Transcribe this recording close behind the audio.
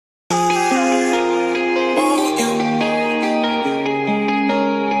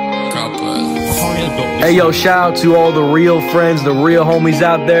Hey yo, shout out to all the real friends, the real homies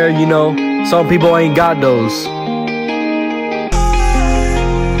out there. You know, some people ain't got those.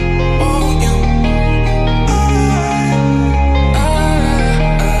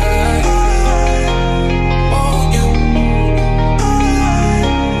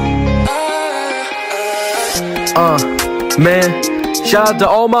 Man, shout out to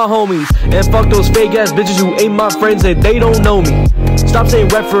all my homies, and fuck those fake ass bitches who ain't my friends and they don't know me. Stop saying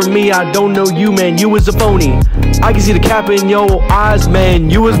rep for me, I don't know you, man, you is a phony. I can see the cap in your eyes, man,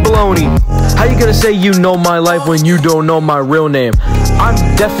 you is baloney. How you gonna say you know my life when you don't know my real name? I'm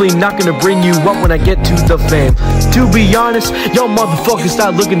definitely not gonna bring you up when I get to the fame. To be honest, y'all motherfuckers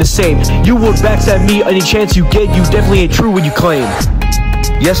not looking the same. You would backstab me any chance you get, you definitely ain't true what you claim.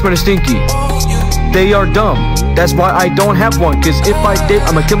 Yes, man, it's stinky. They are dumb, that's why I don't have one, cause if I did,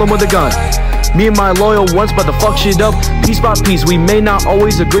 I'ma kill them with a gun. Me and my loyal ones about to fuck shit up, piece by piece. We may not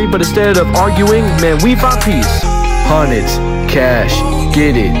always agree, but instead of arguing, man, we found peace. Hundreds, cash,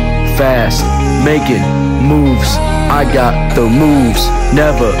 get it, fast, making moves. I got the moves,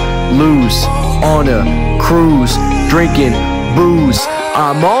 never lose. On a cruise, drinking booze,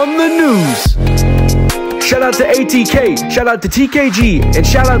 I'm on the news. Shout out to ATK, shout out to TKG, and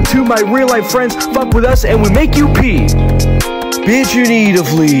shout out to my real life friends. Fuck with us and we make you pee. Bitch, you need to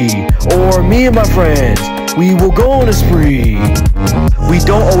flee, or me and my friends, we will go on a spree. We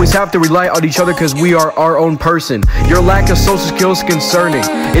don't always have to rely on each other cause we are our own person. Your lack of social skills is concerning,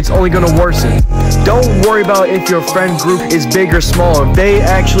 it's only gonna worsen. Don't worry about if your friend group is big or small. If they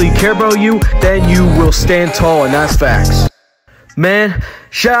actually care about you, then you will stand tall, and that's facts. Man,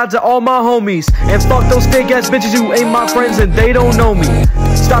 shout out to all my homies, and fuck those fake ass bitches who ain't my friends and they don't know me.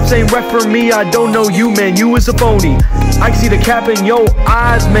 Stop saying rep for me, I don't know you, man, you is a phony. I can see the cap in your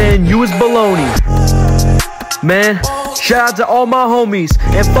eyes, man, you is baloney. Man, shout out to all my homies,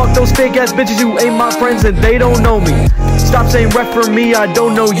 and fuck those fake ass bitches who ain't my friends and they don't know me. Stop saying rep for me, I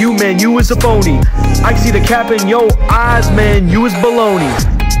don't know you, man, you is a phony. I can see the cap in your eyes, man, you is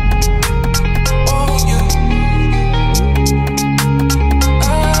baloney.